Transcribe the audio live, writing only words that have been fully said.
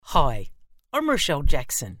Hi, I'm Rochelle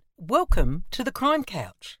Jackson. Welcome to the Crime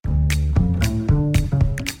Couch.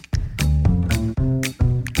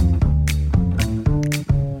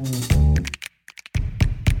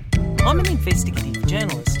 I'm an investigative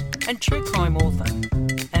journalist and true crime author,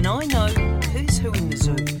 and I know who's who in the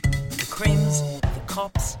zoo, the crims, the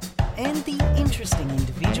cops, and the interesting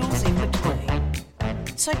individuals in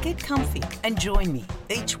between. So get comfy and join me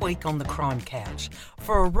each week on the Crime Couch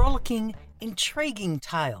for a rollicking, intriguing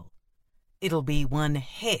tale. It'll be one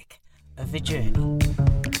heck of a journey.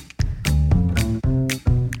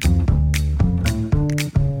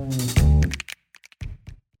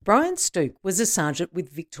 Brian Stooke was a sergeant with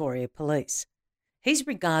Victoria Police. He's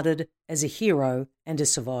regarded as a hero and a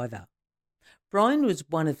survivor. Brian was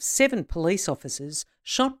one of 7 police officers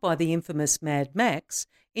shot by the infamous Mad Max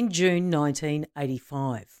in June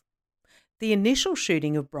 1985. The initial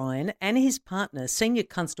shooting of Brian and his partner, Senior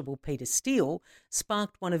Constable Peter Steele,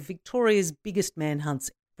 sparked one of Victoria's biggest manhunts.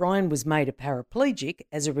 Brian was made a paraplegic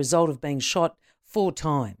as a result of being shot 4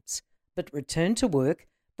 times, but returned to work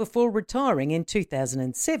before retiring in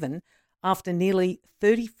 2007 after nearly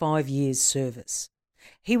 35 years' service.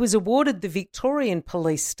 He was awarded the Victorian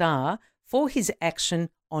Police Star for his action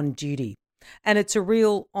on duty, and it's a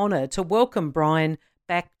real honour to welcome Brian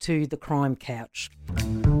back to the Crime Couch.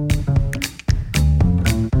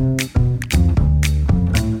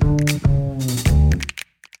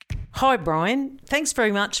 Hi Brian, thanks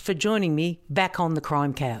very much for joining me back on the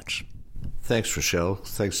Crime Couch. Thanks Rochelle,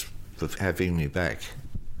 thanks for having me back.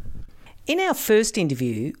 In our first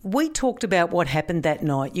interview, we talked about what happened that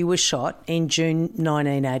night you were shot in June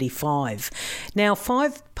 1985. Now,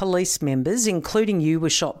 5 police members, including you, were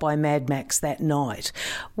shot by Mad Max that night.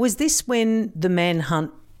 Was this when the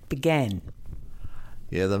manhunt began?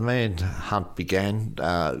 Yeah, the manhunt began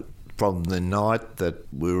from the night that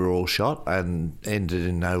we were all shot and ended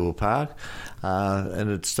in Noble Park. And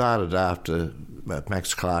it started after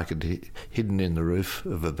Max Clark had hidden in the roof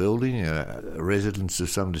of a building, a residence of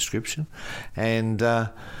some description. And,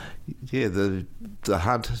 the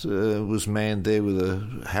hunt was manned there with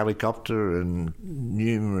a helicopter and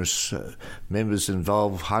numerous members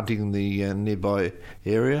involved hunting the nearby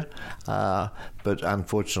area. But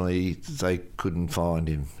unfortunately, they couldn't find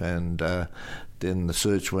him. And then the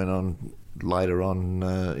search went on later on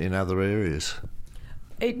in other areas.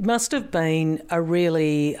 It must have been a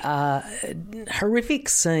really horrific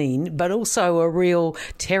scene, but also a real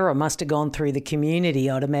terror must have gone through the community,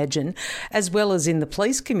 I'd imagine, as well as in the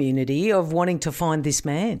police community of wanting to find this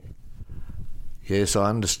man. Yes, I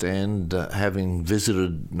understand, having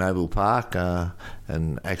visited Noble Park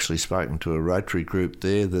and actually spoken to a Rotary group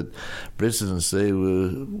there, that residents there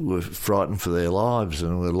were frightened for their lives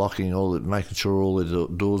and were making sure all the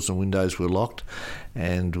doors and windows were locked.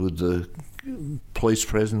 And with the police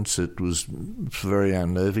presence, it was very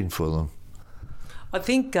unnerving for them. I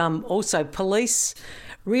think also police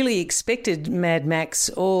really expected Mad Max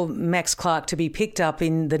or Max Clark to be picked up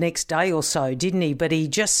in the next day or so, didn't he? But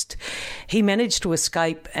he managed to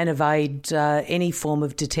escape and evade any form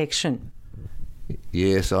of detection.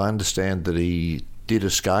 Yes, I understand that he did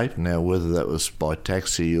escape. Now, whether that was by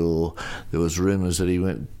taxi or there was rumours that he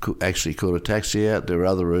actually caught a taxi out, there were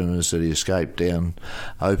other rumours that he escaped down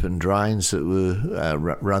open drains that were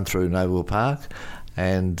run through Noble Park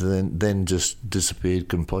and then just disappeared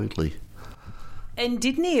completely. And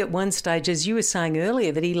didn't he at one stage, as you were saying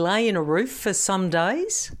earlier, that he lay in a roof for some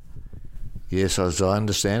days? Yes, as I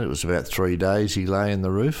understand, it was about 3 days he lay in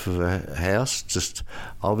the roof of a house, just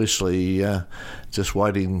obviously just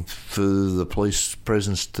waiting for the police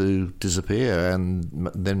presence to disappear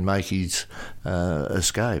and then make his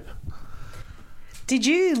escape. Did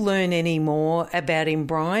you learn any more about him,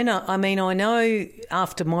 Brian? I mean, I know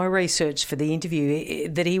after my research for the interview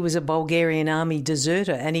that he was a Bulgarian army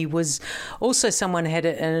deserter, and he was also someone who had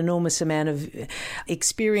an enormous amount of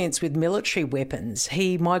experience with military weapons.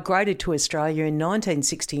 He migrated to Australia in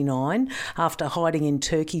 1969 after hiding in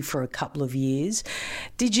Turkey for a couple of years.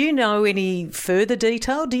 Did you know any further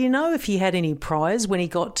detail? Do you know if he had any priors when he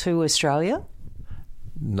got to Australia?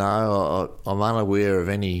 No, I'm unaware of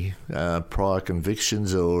any prior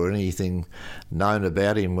convictions or anything known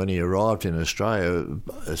about him when he arrived in Australia.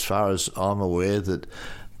 As far as I'm aware, that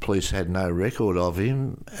police had no record of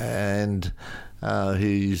him, and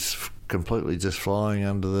he's completely just flying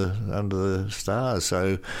under the stars.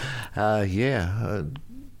 So,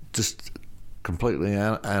 just completely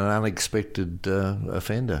an unexpected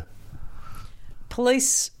offender.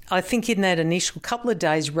 Police, I think in that initial couple of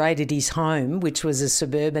days, raided his home, which was a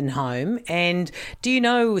suburban home. And do you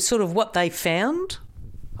know sort of what they found?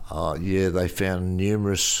 Yeah, they found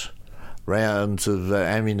numerous rounds of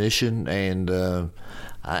ammunition and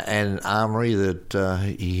an armoury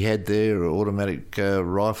that he had there, automatic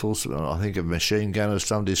rifles, I think a machine gun of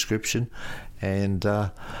some description, and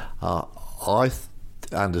I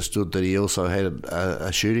understood that he also had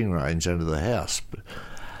a shooting range under the house.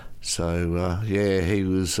 So he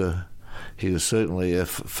was certainly a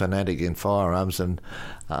fanatic in firearms, and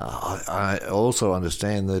I also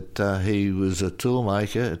understand that he was a tool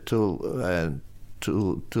maker, tool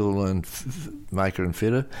and maker and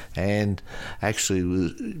fitter, and actually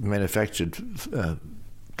was manufactured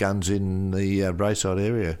guns in the Braeside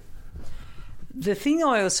area. The thing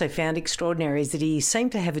I also found extraordinary is that he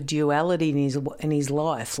seemed to have a duality in his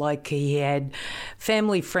life. Like, he had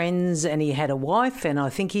family, friends, and he had a wife, and I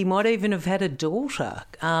think he might even have had a daughter.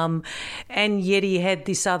 And yet he had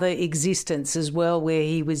this other existence as well, where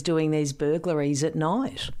he was doing these burglaries at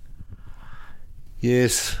night.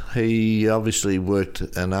 Yes, he obviously worked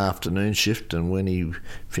an afternoon shift, and when he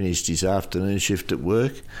finished his afternoon shift at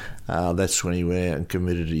work, that's when he went out and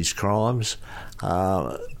committed his crimes.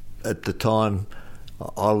 At the time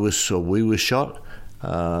we were shot,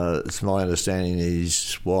 it's my understanding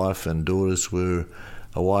his wife and daughters were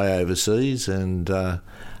away overseas, and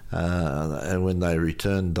when they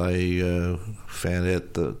returned, they found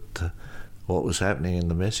out that what was happening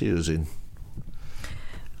and the mess he was in.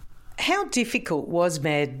 How difficult was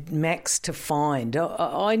Mad Max to find?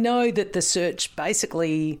 I know that the search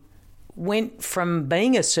basically went from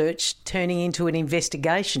being a search turning into an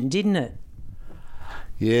investigation, didn't it?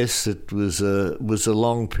 Yes, it was a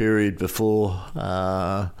long period before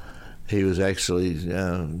he was actually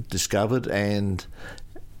discovered, and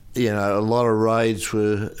a lot of raids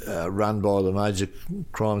were run by the major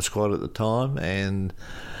crime squad at the time, and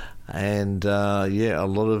a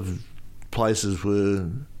lot of places were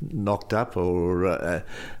knocked up, and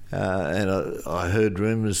I heard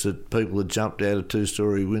rumours that people had jumped out of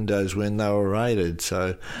two-storey windows when they were raided.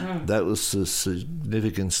 So that was the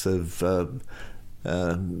significance of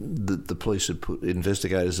the police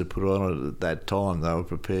investigators had put on it at that time. They were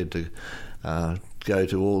prepared to go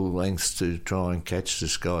to all lengths to try and catch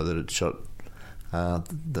this guy that had shot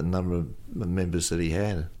the number of members that he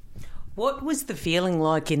had. What was the feeling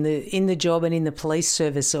like in the job and in the police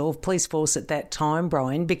service or police force at that time,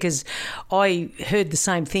 Brian? Because I heard the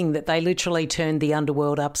same thing, that they literally turned the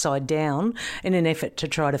underworld upside down in an effort to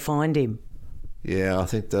try to find him. Yeah, I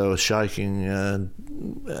think they were shaking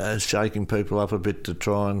people up a bit to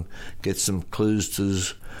try and get some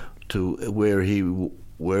clues to where he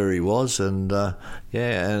was, and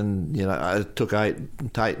it took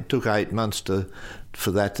 8 months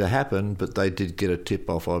for that to happen, but they did get a tip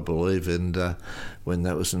off, I believe, and when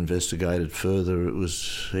that was investigated further,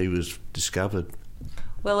 he was discovered.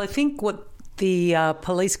 Well, I think what the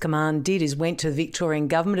police command did is went to the Victorian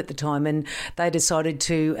government at the time, and they decided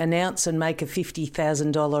to announce and make a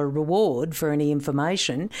 $50,000 reward for any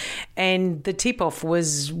information, and the tip-off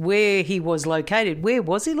was where he was located. Where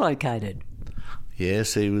was he located?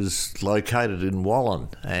 Yes, he was located in Wallen,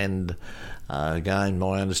 and again,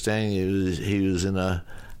 my understanding he was in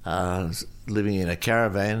living in a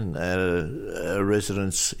caravan at a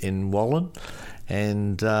residence in Wallen,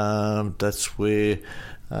 and that's where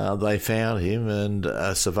they found him, and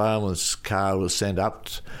a surveillance car was sent up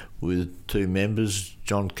with two members,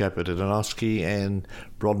 John Kapitanovsky and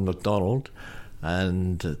Rod McDonald,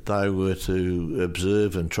 and they were to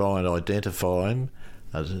observe and try and identify him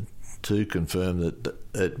to confirm that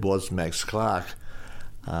it was Max Clark.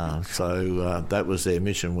 So that was their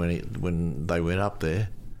mission when they went up there.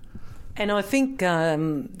 And I think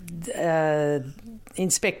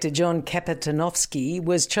Inspector John Kapitanovsky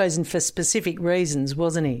was chosen for specific reasons,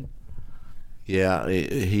 wasn't he? Yeah,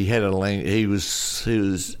 he had he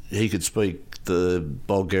could speak the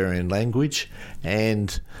Bulgarian language,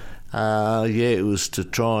 and it was to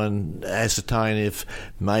try and ascertain if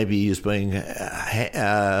maybe he was being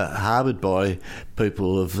harboured by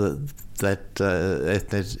people of that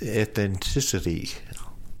ethnicity.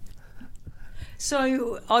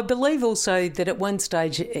 So I believe also that at one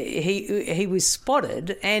stage he was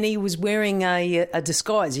spotted and he was wearing a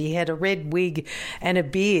disguise. He had a red wig and a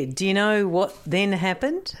beard. Do you know what then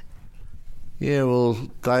happened? Yeah, well,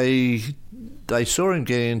 they saw him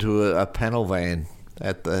get into a panel van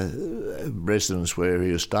at the residence where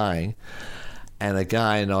he was staying, and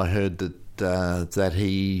again I heard that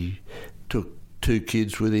he took two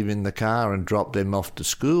kids with him in the car and dropped them off to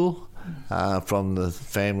school. From the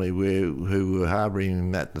family who were harbouring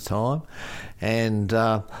him at the time, and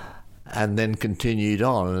then continued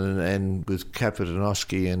on, and with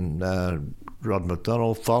Kapitanovsky and Rod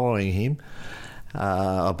McDonald following him,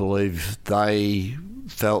 I believe they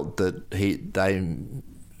felt that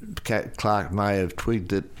Clark may have twigged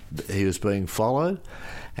that he was being followed,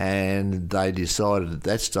 and they decided at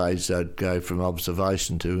that stage they'd go from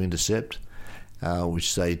observation to intercept,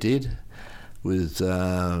 which they did,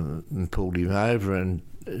 and pulled him over, and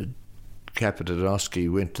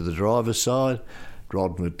Kapitanoski went to the driver's side,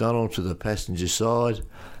 Rod McDonald to the passenger side.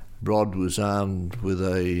 Rod was armed with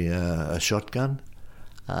a shotgun,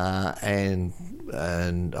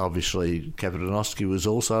 and obviously Kapitanoski was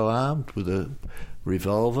also armed with a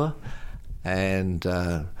revolver. And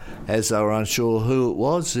as they were unsure who it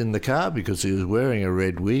was in the car because he was wearing a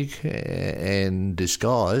red wig and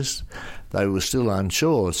disguised, they were still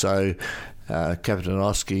unsure. So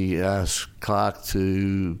Kapitanoski asked Clark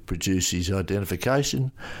to produce his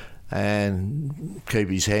identification and keep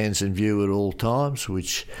his hands in view at all times,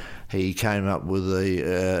 which he came out with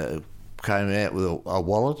a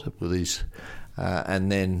wallet with his,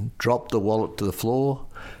 and then dropped the wallet to the floor,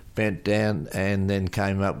 bent down, and then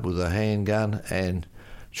came up with a handgun and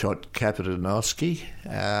shot Kapitanoski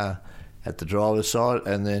at the driver's side,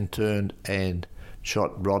 and then turned and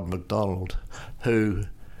shot Rod McDonald, who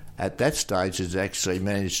at that stage had actually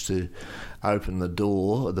managed to open the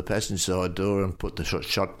door, the passenger side door, and put the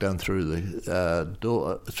shotgun through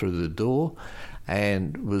the door,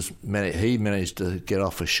 and he managed to get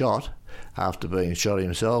off a shot after being shot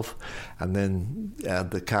himself, and then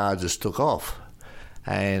the car just took off.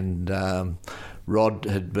 And Rod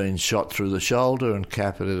had been shot through the shoulder, and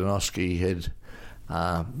Kapitanoski had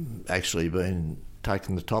actually been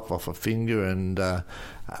taken the top off a finger, and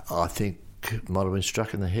I think might have been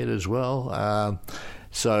struck in the head as well.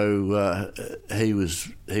 So he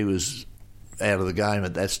was out of the game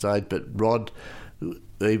at that stage. But Rod,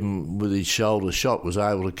 even with his shoulder shot, was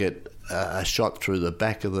able to get a shot through the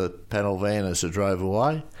back of the panel van as it drove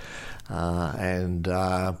away, and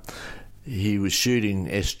he was shooting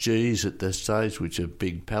SGs at that stage, which are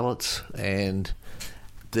big pellets, and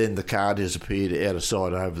then the car disappeared out of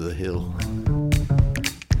sight over the hill.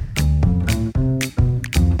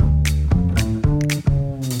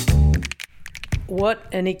 What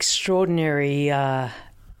an extraordinary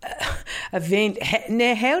event.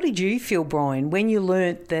 Now, how did you feel, Brian, when you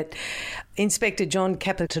learnt that Inspector John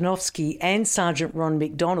Kapitanoski and Sergeant Ron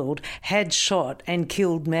McDonald had shot and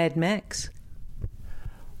killed Mad Max?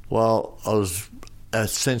 Well, I was a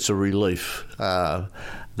sense of relief.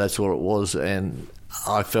 That's what it was, and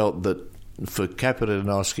I felt that for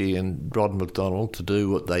Kapitanoski and Rod McDonald to do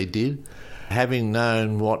what they did, having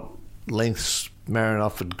known what lengths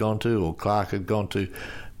Marinoff had gone to, or Clark had gone to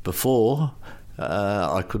before,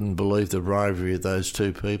 I couldn't believe the bravery of those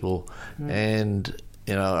two people. And,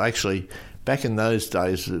 actually, back in those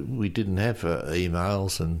days, we didn't have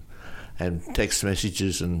emails and text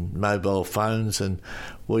messages and mobile phones, and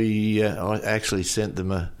I actually sent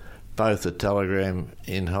them both a telegram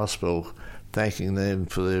in hospital thanking them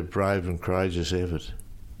for their brave and courageous effort.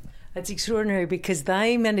 It's extraordinary because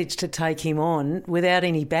they managed to take him on without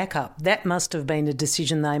any backup. That must have been a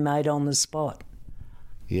decision they made on the spot.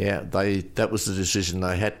 Yeah, that was the decision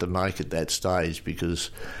they had to make at that stage, because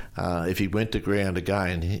if he went to ground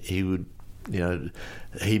again, he would,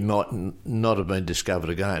 he might not have been discovered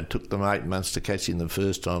again. It took them 8 months to catch him the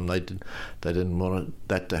first time. They didn't want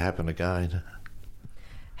that to happen again.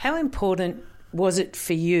 How important was it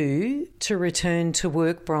for you to return to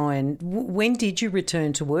work, Brian? When did you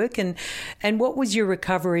return to work, and what was your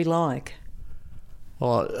recovery like?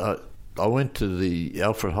 Well, I went to the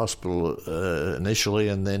Alfred Hospital initially,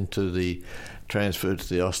 and then transferred to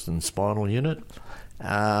the Austin Spinal Unit,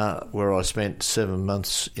 where I spent 7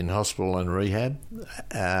 months in hospital and rehab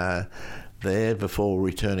there before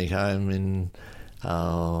returning home in,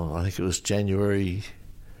 I think it was February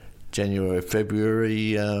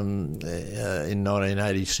in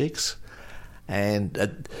 1986.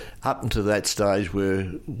 And up until that stage, where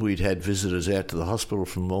we'd had visitors out to the hospital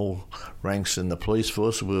from all ranks in the police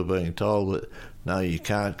force, we were being told that, no, you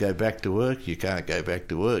can't go back to work,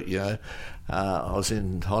 I was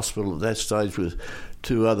in hospital at that stage with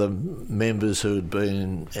two other members who had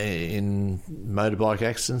been in motorbike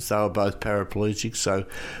accidents. They were both paraplegics,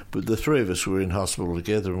 but the three of us were in hospital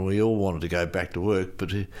together, and we all wanted to go back to work,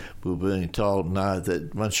 but we were being told, no,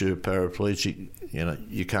 that once you're a paraplegic,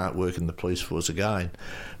 you can't work in the police force again,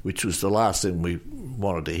 which was the last thing we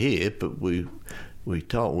wanted to hear, but we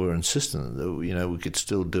were insistent that, we could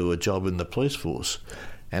still do a job in the police force.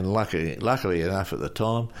 And luckily enough at the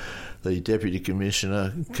time, the Deputy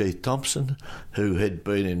Commissioner, Keith Thompson, who had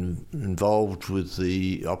been involved with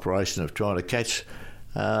the operation of trying to catch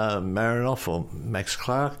Marinoff or Max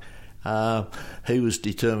Clark, he was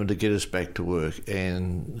determined to get us back to work,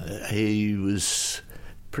 and he was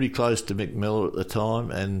pretty close to Mick Miller at the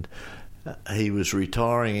time, and he was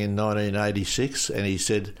retiring in 1986, and he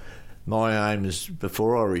said, my aim is,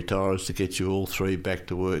 before I retire, is to get you all three back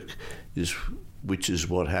to work, which is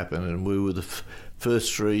what happened. And we were the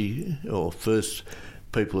first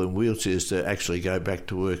people in wheelchairs to actually go back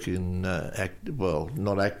to work in,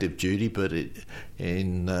 not active duty, but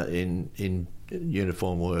in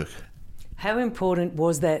uniform work. How important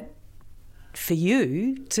was that for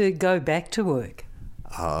you to go back to work?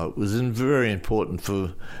 It was very important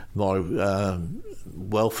for my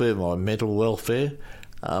welfare, my mental welfare,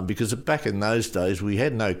 because back in those days we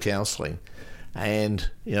had no counselling, and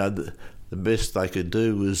the best they could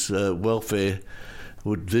do was welfare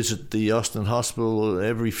would visit the Austin Hospital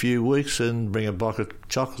every few weeks and bring a bucket of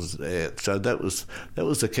chocolates out. So that was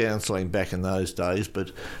the counselling back in those days.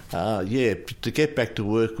 But to get back to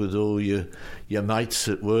work with all your mates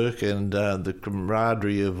at work and the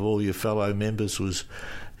camaraderie of all your fellow members was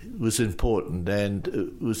important, and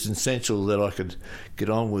it was essential that I could get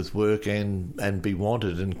on with work and be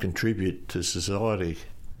wanted and contribute to society.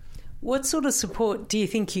 What sort of support do you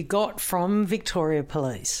think you got from Victoria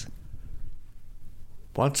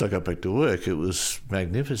Once I got back to work, it was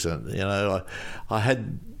magnificent. I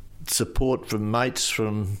had support from mates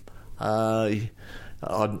from when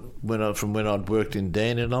I'd worked in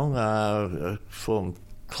Dandenong. I formed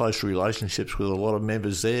close relationships with a lot of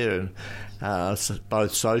members there, and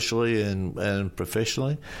both socially and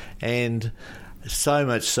professionally, and so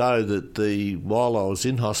much so that while I was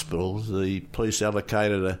in hospital, the police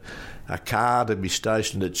allocated a car to be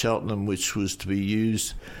stationed at Cheltenham, which was to be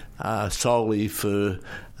used solely for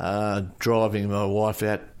driving my wife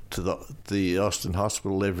out to the Austin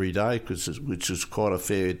Hospital every day, which was quite a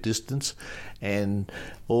fair distance, and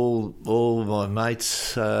all my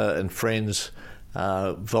mates and friends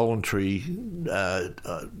voluntary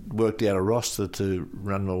worked out a roster to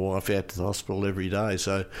run my wife out to the hospital every day.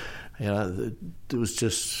 So it was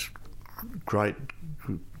just great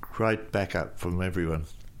backup from everyone.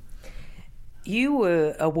 You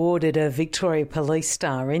were awarded a Victoria Police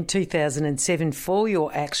Star in 2007 for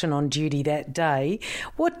your action on duty that day.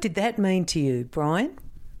 What did that mean to you, Brian?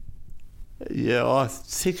 Yeah, I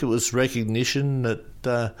think it was recognition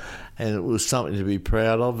that, and it was something to be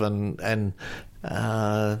proud of, and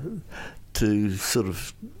to sort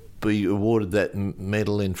of be awarded that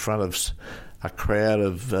medal in front of a crowd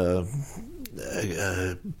of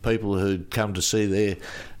people who'd come to see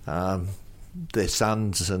their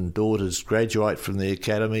sons and daughters graduate from the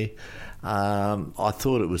academy. I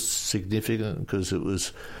thought it was significant because it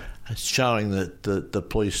was showing that the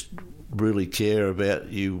police really care about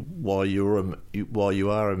you while you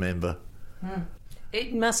are a member.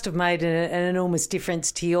 It must have made an enormous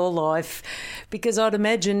difference to your life, because I'd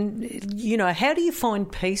imagine, how do you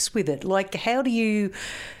find peace with it? Like, how do you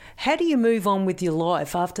move on with your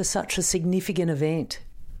life after such a significant event?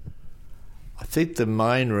 I think the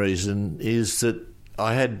main reason is that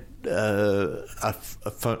I had a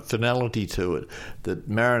finality to it, that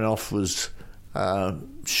Marinoff was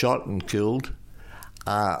shot and killed.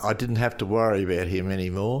 I didn't have to worry about him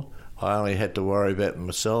anymore. I only had to worry about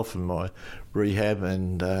myself and my rehab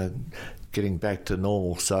and getting back to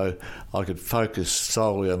normal, so I could focus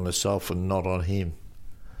solely on myself and not on him.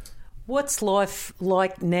 What's life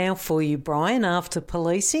like now for you, Brian, after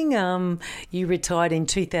policing? You retired in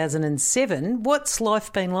 2007. What's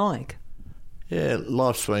life been like? Yeah,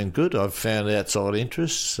 life's been good. I've found outside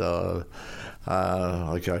interests. I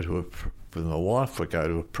go with my wife, I go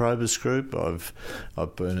to a Probus group. I've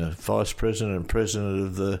been a vice president and president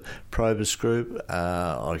of the Probus group.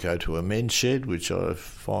 I go to a men's shed, which I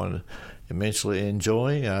find immensely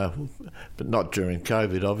enjoying, but not during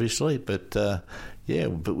COVID, obviously. But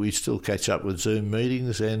but we still catch up with Zoom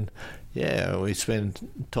meetings, and we spend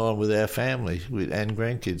time with our family and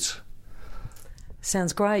grandkids.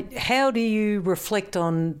 Sounds great. How do you reflect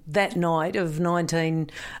on that night of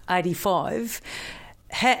 1985?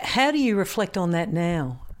 How do you reflect on that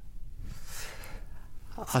now?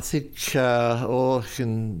 I think all I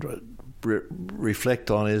can reflect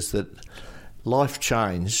on is that life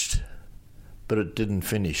changed, but it didn't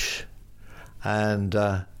finish. And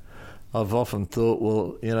I've often thought,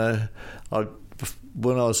 when I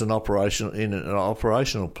was in an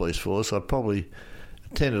operational police force, I probably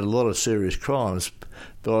attended a lot of serious crimes,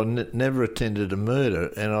 but I never attended a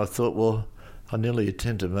murder. And I thought, I nearly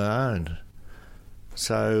attended my own.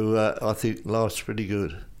 So I think life's pretty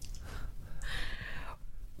good.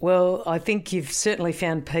 Well, I think you've certainly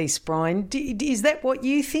found peace, Brian. Is that what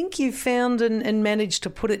you think you've found and managed to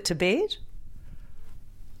put it to bed?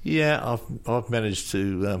 Yeah, I've managed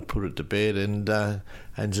to put it to bed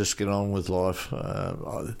and just get on with life.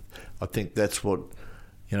 I think that's what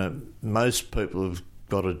most people have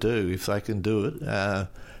got to do if they can do it.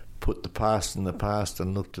 Put the past in the past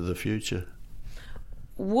and look to the future.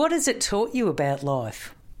 What has it taught you about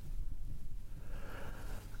life?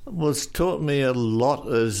 Well, it's taught me a lot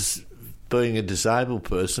as being a disabled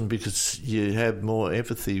person, because you have more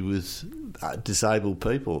empathy with disabled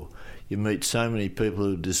people. You meet so many people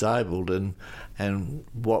who are disabled and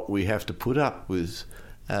what we have to put up with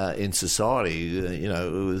in society,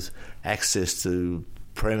 with access to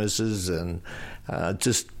premises and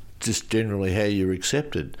just generally how you're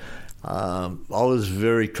accepted. I was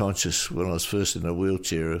very conscious when I was first in a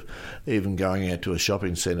wheelchair of even going out to a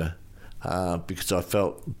shopping centre because I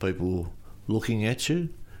felt people looking at you.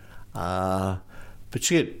 But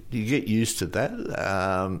you get used to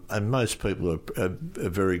that, and most people are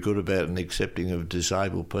very good about and accepting of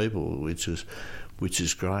disabled people, which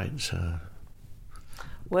is great. So.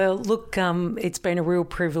 Well, look, it's been a real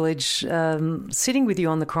privilege sitting with you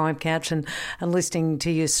on the Crime Couch and listening to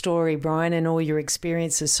your story, Brian, and all your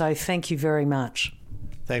experiences. So thank you very much.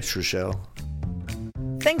 Thanks, Rochelle.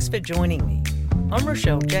 Thanks for joining me. I'm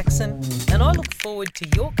Rochelle Jackson, and I look forward to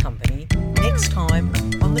your company next time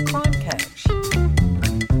on the Crime Couch.